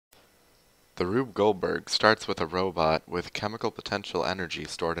The Rube Goldberg starts with a robot with chemical potential energy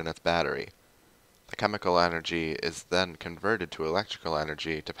stored in its battery. The chemical energy is then converted to electrical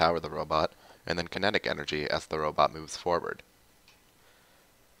energy to power the robot, and then kinetic energy as the robot moves forward.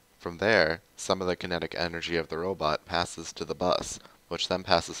 From there, some of the kinetic energy of the robot passes to the bus, which then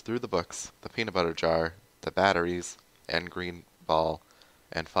passes through the books, the peanut butter jar, the batteries, and green ball,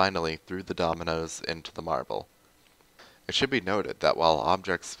 and finally through the dominoes into the marble. It should be noted that while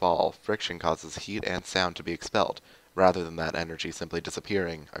objects fall, friction causes heat and sound to be expelled, rather than that energy simply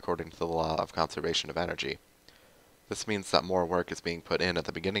disappearing according to the law of conservation of energy. This means that more work is being put in at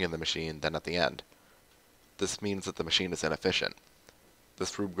the beginning of the machine than at the end. This means that the machine is inefficient.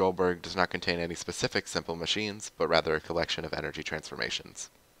 This Rube Goldberg does not contain any specific simple machines, but rather a collection of energy transformations.